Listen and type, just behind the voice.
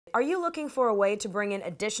Are you looking for a way to bring in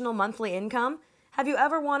additional monthly income? Have you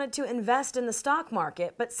ever wanted to invest in the stock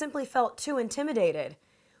market but simply felt too intimidated?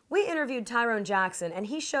 We interviewed Tyrone Jackson, and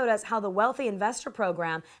he showed us how the Wealthy Investor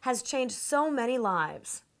Program has changed so many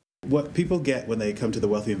lives. What people get when they come to the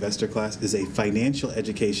Wealthy Investor class is a financial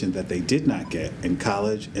education that they did not get in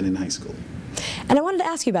college and in high school. And I wanted to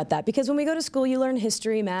ask you about that, because when we go to school, you learn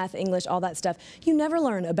history, math, English, all that stuff. You never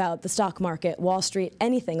learn about the stock market, Wall Street,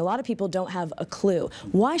 anything. A lot of people don't have a clue.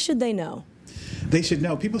 Why should they know? They should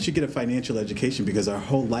know. People should get a financial education because our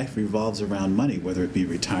whole life revolves around money, whether it be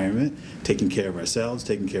retirement, taking care of ourselves,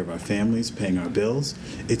 taking care of our families, paying our bills.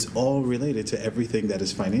 It's all related to everything that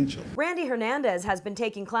is financial. Randy Hernandez has been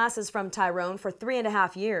taking classes from Tyrone for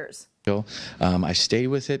 3.5 years. I stayed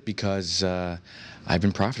with it because I've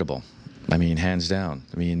been profitable. I mean, hands down.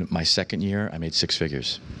 I mean, my second year, I made 6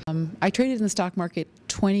 figures. I traded in the stock market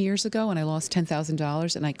 20 years ago, and I lost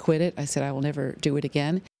 $10,000, and I quit it. I said I will never do it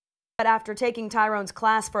again. But after taking Tyrone's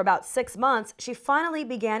class for about 6 months, she finally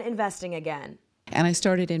began investing again. And I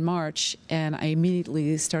started in March, and I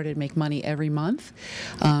immediately started to make money every month,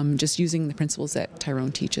 just using the principles that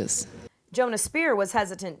Tyrone teaches. Jonah Spear was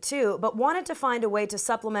hesitant too, but wanted to find a way to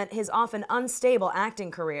supplement his often unstable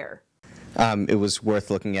acting career. It was worth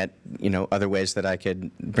looking at, other ways that I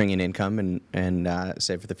could bring in income and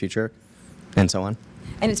save for the future, and so on.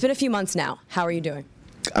 And it's been a few months now. How are you doing?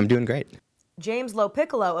 I'm doing great. James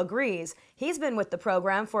Lopiccolo agrees. He's been with the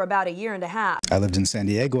program for about 1.5 years. I lived in San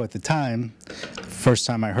Diego at the time. First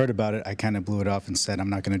time I heard about it, I kind of blew it off and said, I'm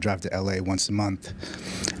not going to drive to LA once a month.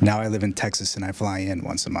 Now I live in Texas and I fly in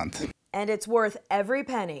once a month. And it's worth every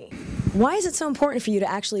penny. Why is it so important for you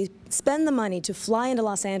to actually spend the money to fly into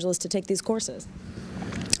Los Angeles to take these courses?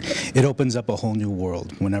 It opens up a whole new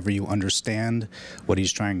world. Whenever you understand what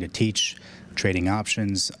he's trying to teach, trading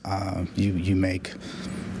options, you make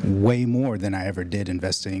way more than I ever did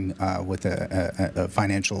investing with a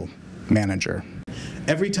financial manager.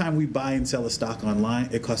 Every time we buy and sell a stock online,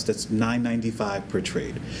 it costs us $9.95 per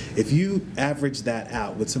trade. If you average that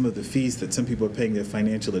out with some of the fees that some people are paying their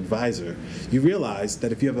financial advisor, you realize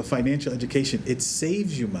that if you have a financial education, it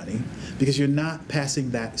saves you money because you're not passing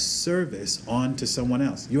that service on to someone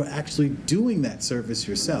else. You're actually doing that service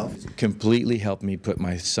yourself. Completely helped me put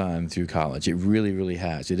my son through college. It really, really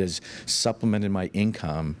has. It has supplemented my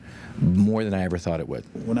income more than I ever thought it would.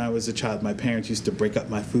 When I was a child, my parents used to break up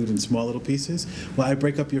my food in small little pieces. Well, I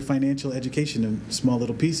break up your financial education in small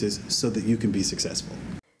little pieces so that you can be successful.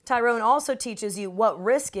 Tyrone also teaches you what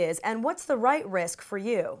risk is and what's the right risk for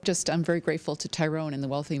you. I'm very grateful to Tyrone and the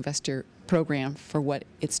Wealthy Investor Program for what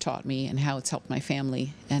it's taught me and how it's helped my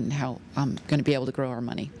family and how I'm going to be able to grow our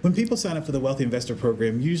money. When people sign up for the Wealthy Investor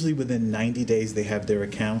Program, usually within 90 days they have their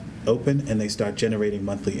account open and they start generating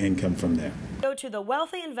monthly income from there. Go to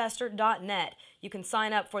thewealthyinvestor.net. You can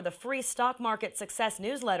sign up for the free stock market success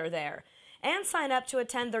newsletter there and sign up to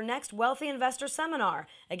attend their next Wealthy Investor seminar.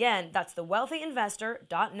 Again, that's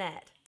thewealthyinvestor.net.